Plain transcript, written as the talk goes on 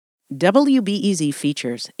WBEZ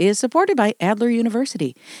Features is supported by Adler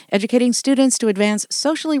University, educating students to advance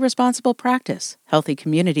socially responsible practice, healthy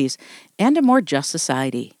communities, and a more just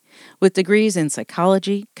society. With degrees in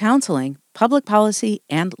psychology, counseling, public policy,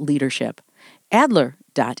 and leadership.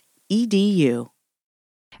 Adler.edu.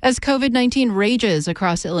 As COVID-19 rages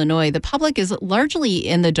across Illinois, the public is largely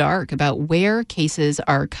in the dark about where cases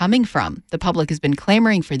are coming from. The public has been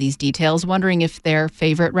clamoring for these details, wondering if their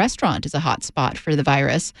favorite restaurant is a hot spot for the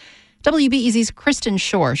virus. WBEZ's Kristen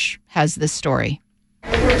Schorsch has this story.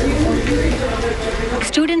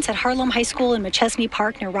 Students at Harlem High School in McChesney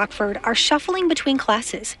Park near Rockford are shuffling between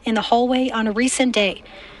classes in the hallway on a recent day.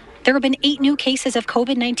 There have been 8 new cases of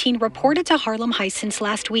COVID-19 reported to Harlem High since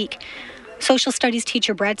last week. Social studies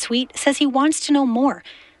teacher Brad Sweet says he wants to know more,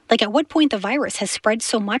 like at what point the virus has spread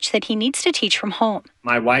so much that he needs to teach from home.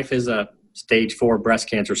 My wife is a stage 4 breast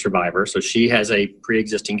cancer survivor, so she has a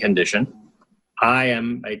pre-existing condition. I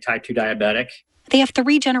am a type 2 diabetic. They have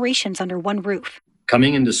 3 generations under one roof.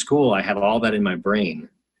 Coming into school, I have all that in my brain.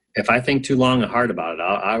 If I think too long and hard about it,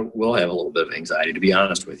 I will have a little bit of anxiety, to be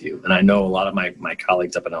honest with you. And I know a lot of my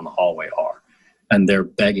colleagues up and down the hallway are, and they're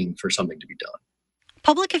begging for something to be done.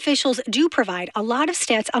 Public officials do provide a lot of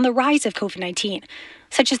stats on the rise of COVID-19,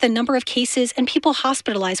 such as the number of cases and people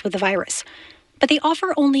hospitalized with the virus. But they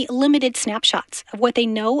offer only limited snapshots of what they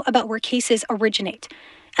know about where cases originate,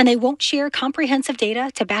 and they won't share comprehensive data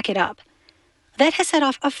to back it up. That has set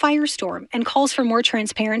off a firestorm and calls for more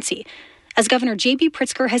transparency, as Governor J.B.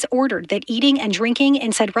 Pritzker has ordered that eating and drinking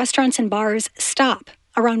inside restaurants and bars stop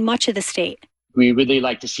around much of the state. We really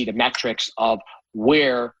like to see the metrics of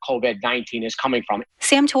where COVID-19 is coming from.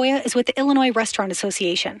 Sam Toya is with the Illinois Restaurant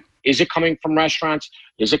Association. Is it coming from restaurants?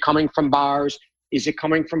 Is it coming from bars? Is it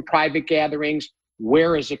coming from private gatherings?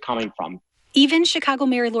 Where is it coming from? Even Chicago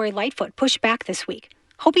Mayor Lori Lightfoot pushed back this week,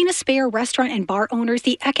 hoping to spare restaurant and bar owners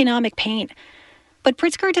the economic pain. But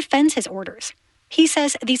Pritzker defends his orders. He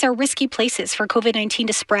says these are risky places for COVID-19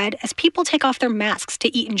 to spread as people take off their masks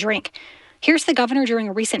to eat and drink. Here's the governor during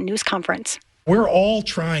a recent news conference. We're all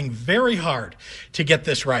trying very hard to get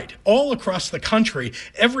this right. All across the country,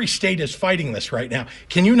 every state is fighting this right now.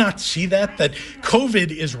 Can you not see that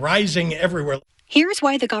COVID is rising everywhere? Here's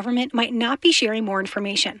why the government might not be sharing more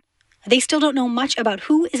information. They still don't know much about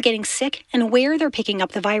who is getting sick and where they're picking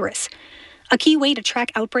up the virus. A key way to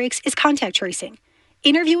track outbreaks is contact tracing,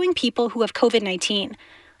 interviewing people who have COVID-19,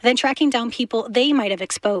 then tracking down people they might have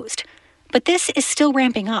exposed. But this is still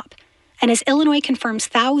ramping up. And as Illinois confirms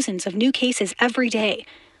thousands of new cases every day,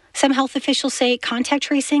 some health officials say contact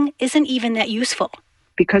tracing isn't even that useful.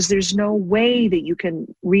 Because there's no way that you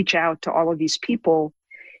can reach out to all of these people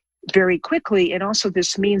very quickly. And also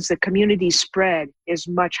this means the community spread is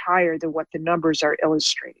much higher than what the numbers are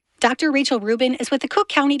illustrating. Dr. Rachel Rubin is with the Cook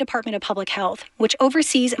County Department of Public Health, which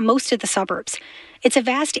oversees most of the suburbs. It's a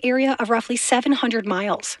vast area of roughly 700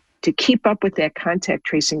 miles. To keep up with that contact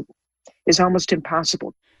tracing is almost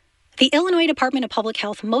impossible. The Illinois Department of Public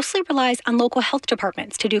Health mostly relies on local health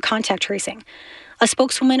departments to do contact tracing. A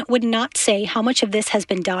spokeswoman would not say how much of this has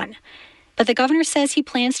been done, but the governor says he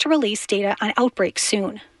plans to release data on outbreaks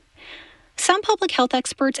soon. Some public health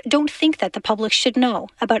experts don't think that the public should know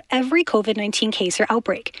about every COVID-19 case or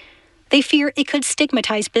outbreak. They fear it could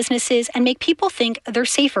stigmatize businesses and make people think they're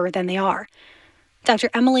safer than they are. Dr.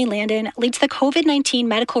 Emily Landon leads the COVID-19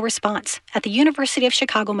 medical response at the University of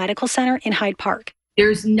Chicago Medical Center in Hyde Park.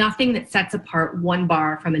 There's nothing that sets apart one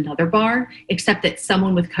bar from another bar, except that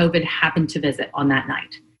someone with COVID happened to visit on that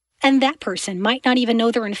night. And that person might not even know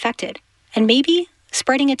they're infected, and maybe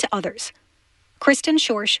spreading it to others. Kristen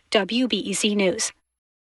Schorsch, WBEZ News.